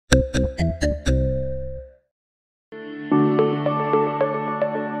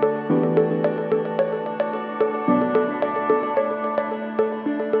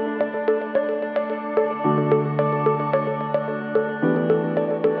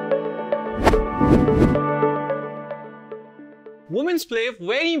Women play a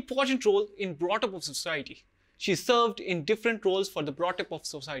very important role in brought up of society. She served in different roles for the brought up of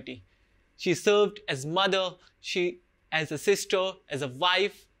society. She served as mother, as a sister, as a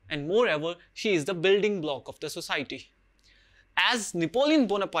wife, and moreover, she is the building block of the society. As Napoleon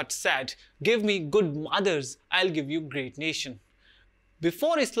Bonaparte said, "Give me good mothers, I'll give you great nation."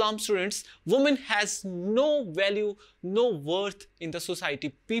 Before Islam, students, women has no value, no worth in the society.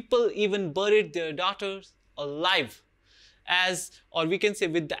 People even buried their daughters alive. Or we can say,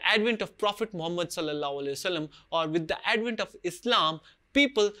 with the advent of Prophet Muhammad sallallahu alaihi wasallam, or with the advent of Islam,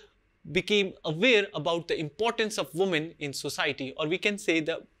 people became aware about the importance of women in society, or we can say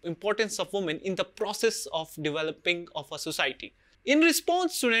the importance of women in the process of developing of a society. In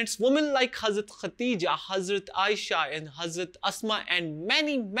response, students, women like Hazrat Khadija, Hazrat Aisha, and Hazrat Asma, and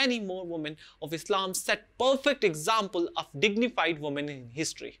many more women of Islam set perfect example of dignified women in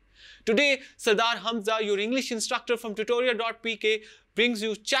history. Today, Sardar Hamza, your English instructor from tutoria.pk, brings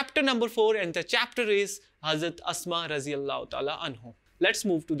you chapter number 4, and the chapter is Hazrat Asma radhiyallahu ta'ala anhu. Let's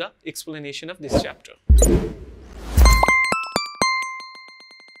move to the explanation of this chapter.